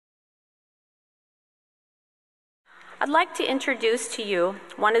I'd like to introduce to you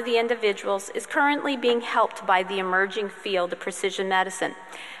one of the individuals is currently being helped by the emerging field of precision medicine.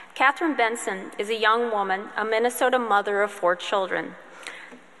 Katherine Benson is a young woman, a Minnesota mother of 4 children.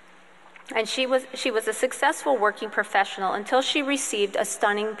 And she was a successful working professional until she received a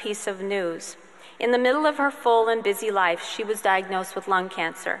stunning piece of news. In the middle of her full and busy life, she was diagnosed with lung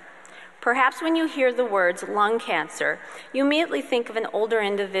cancer. Perhaps when you hear the words lung cancer, you immediately think of an older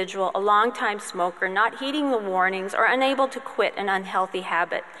individual, a longtime smoker, not heeding the warnings or unable to quit an unhealthy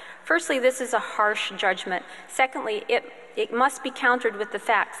habit. Firstly, this is a harsh judgment. Secondly, it must be countered with the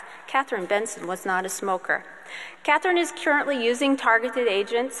facts. Katherine Benson was not a smoker. Katherine is currently using targeted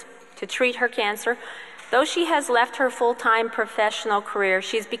agents to treat her cancer. Though she has left her full-time professional career,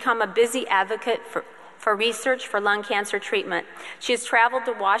 she's become a busy advocate for research for lung cancer treatment. She has traveled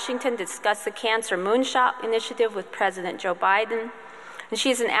to Washington to discuss the Cancer Moonshot Initiative with President Joe Biden. And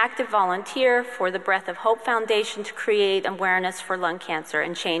she is an active volunteer for the Breath of Hope Foundation to create awareness for lung cancer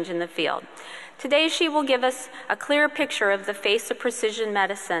and change in the field. Today, she will give us a clear picture of the face of precision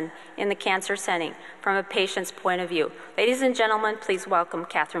medicine in the cancer setting from a patient's point of view. Ladies and gentlemen, please welcome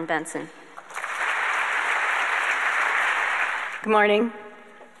Katherine Benson. Good morning.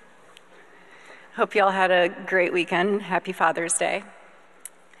 Hope you all had a great weekend. Happy Father's Day.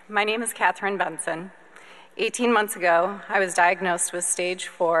 My name is Katherine Benson. 18 months ago, I was diagnosed with stage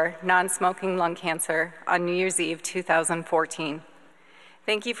 4 non-smoking lung cancer on New Year's Eve 2014.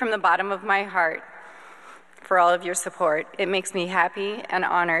 Thank you from the bottom of my heart for all of your support. It makes me happy and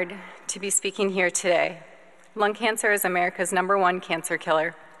honored to be speaking here today. Lung cancer is America's #1 cancer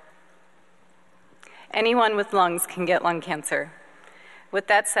killer. Anyone with lungs can get lung cancer. With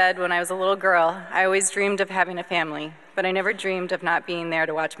that said, when I was a little girl, I always dreamed of having a family, but I never dreamed of not being there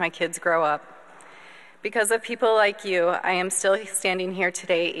to watch my kids grow up. Because of people like you, I am still standing here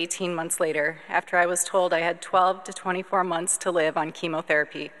today 18 months later, after I was told I had 12 to 24 months to live on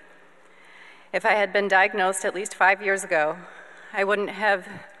chemotherapy. If I had been diagnosed at least 5 years ago, I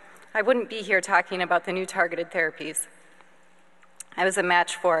wouldn't be here talking about the new targeted therapies I was a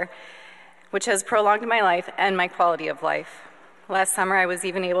match for, which has prolonged my life and my quality of life. Last summer, I was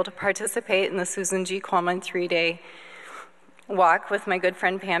even able to participate in the Susan G. Komen 3-day walk with my good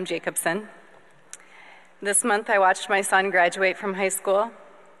friend Pam Jacobson. This month, I watched my son graduate from high school.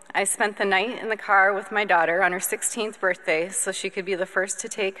 I spent the night in the car with my daughter on her 16th birthday so she could be the first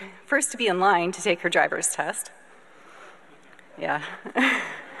to be in line to take her driver's test. Yeah.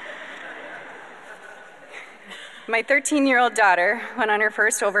 My 13-year-old daughter went on her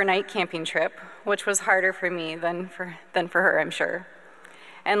first overnight camping trip, which was harder for me than for her, I'm sure.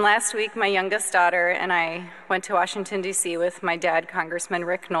 And last week, my youngest daughter and I went to Washington, D.C. with my dad, Congressman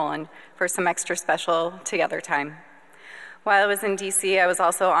Rick Nolan, for some extra special together time. While I was in D.C., I was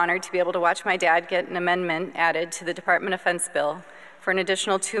also honored to be able to watch my dad get an amendment added to the Department of Defense bill for an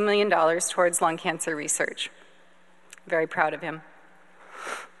additional $2 million towards lung cancer research. Very proud of him.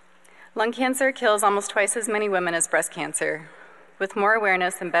 Lung cancer kills almost twice as many women as breast cancer. With more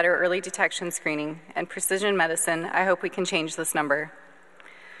awareness and better early detection screening and precision medicine, I hope we can change this number.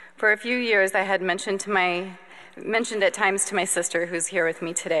 For a few years, I had mentioned at times to my sister, who's here with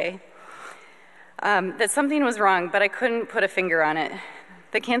me today, that something was wrong, but I couldn't put a finger on it.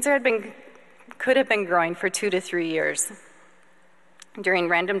 The cancer could have been growing for 2 to 3 years. During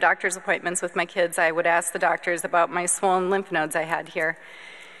random doctor's appointments with my kids, I would ask the doctors about my swollen lymph nodes I had here.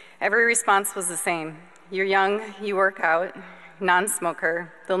 Every response was the same. You're young, you work out,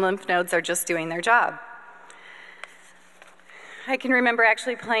 non-smoker, the lymph nodes are just doing their job. I can remember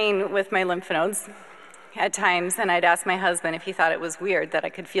actually playing with my lymph nodes at times, and I'd ask my husband if he thought it was weird that I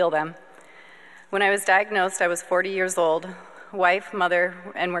could feel them. When I was diagnosed, I was 40 years old, wife, mother,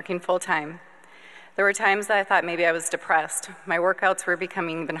 and working full-time. There were times that I thought maybe I was depressed. My workouts were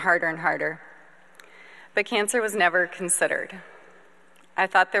becoming even harder and harder. But cancer was never considered. I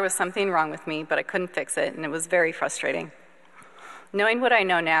thought there was something wrong with me, but I couldn't fix it, and it was very frustrating. Knowing what I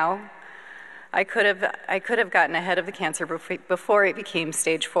know now, I could have gotten ahead of the cancer before it became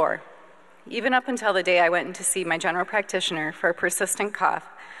stage 4. Even up until the day I went in to see my general practitioner for a persistent cough,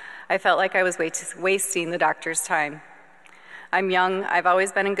 I felt like I was wasting the doctor's time. I'm young, I've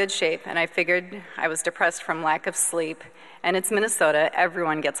always been in good shape, and I figured I was depressed from lack of sleep, and it's Minnesota,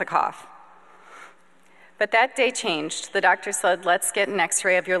 everyone gets a cough. But that day changed. The doctor said, let's get an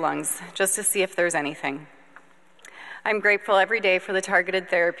x-ray of your lungs, just to see if there's anything. I'm grateful every day for the targeted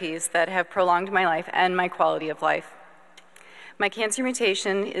therapies that have prolonged my life and my quality of life. My cancer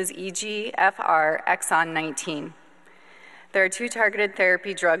mutation is EGFR exon 19. There are 2 targeted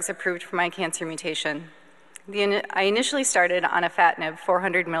therapy drugs approved for my cancer mutation. I initially started on afatinib,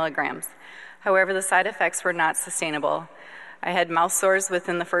 400 milligrams. However, the side effects were not sustainable. I had mouth sores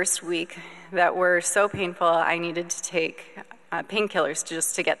within the first week that were so painful I needed to take painkillers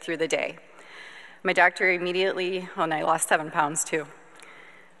just to get through the day. My doctor immediately, and I lost 7 pounds too,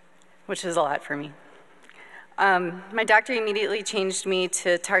 which is a lot for me. My doctor immediately changed me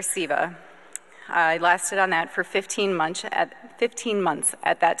to Tarceva. I lasted on that for 15 months. At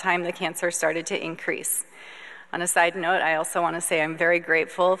that time, the cancer started to increase. On a side note, I also want to say I'm very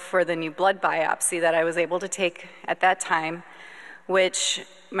grateful for the new blood biopsy that I was able to take at that time, which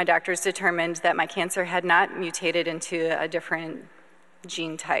my doctors determined that my cancer had not mutated into a different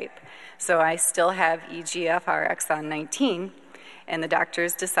gene type. So I still have EGFR exon 19, and the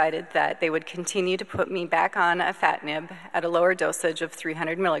doctors decided that they would continue to put me back on afatinib at a lower dosage of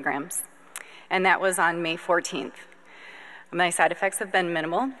 300 milligrams. And that was on May 14th. My side effects have been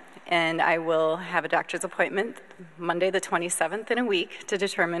minimal, and I will have a doctor's appointment Monday the 27th in a week to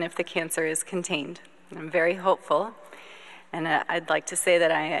determine if the cancer is contained. I'm very hopeful, and I'd like to say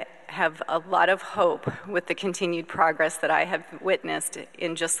that I have a lot of hope with the continued progress that I have witnessed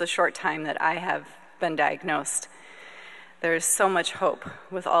in just the short time that I have been diagnosed. There is so much hope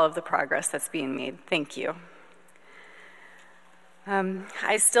with all of the progress that's being made. Thank you.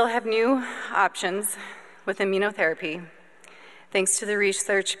 I still have new options with immunotherapy, thanks to the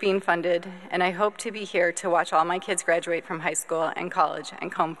research being funded, and I hope to be here to watch all my kids graduate from high school and college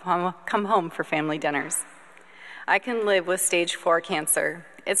and come home for family dinners. I can live with stage 4 cancer.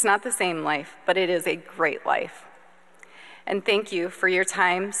 It's not the same life, but it is a great life. And thank you for your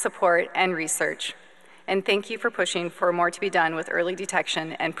time, support, and research. And thank you for pushing for more to be done with early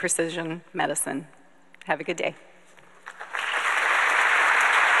detection and precision medicine. Have a good day.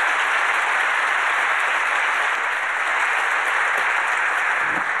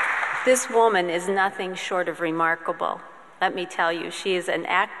 This woman is nothing short of remarkable. Let me tell you, she is an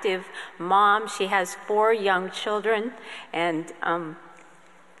active mom. She has 4 young children. And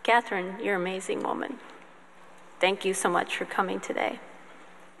Katherine, you're an amazing woman. Thank you so much for coming today.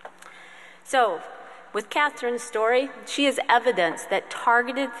 So, with Katherine's story, she is evidence that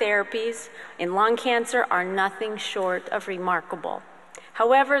targeted therapies in lung cancer are nothing short of remarkable.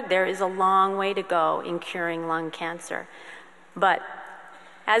 However, there is a long way to go in curing lung cancer. But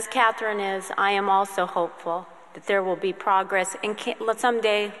as Katherine is, I am also hopeful that there will be progress, and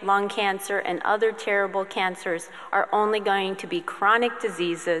someday lung cancer and other terrible cancers are only going to be chronic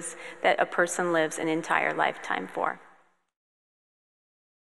diseases that a person lives an entire lifetime for.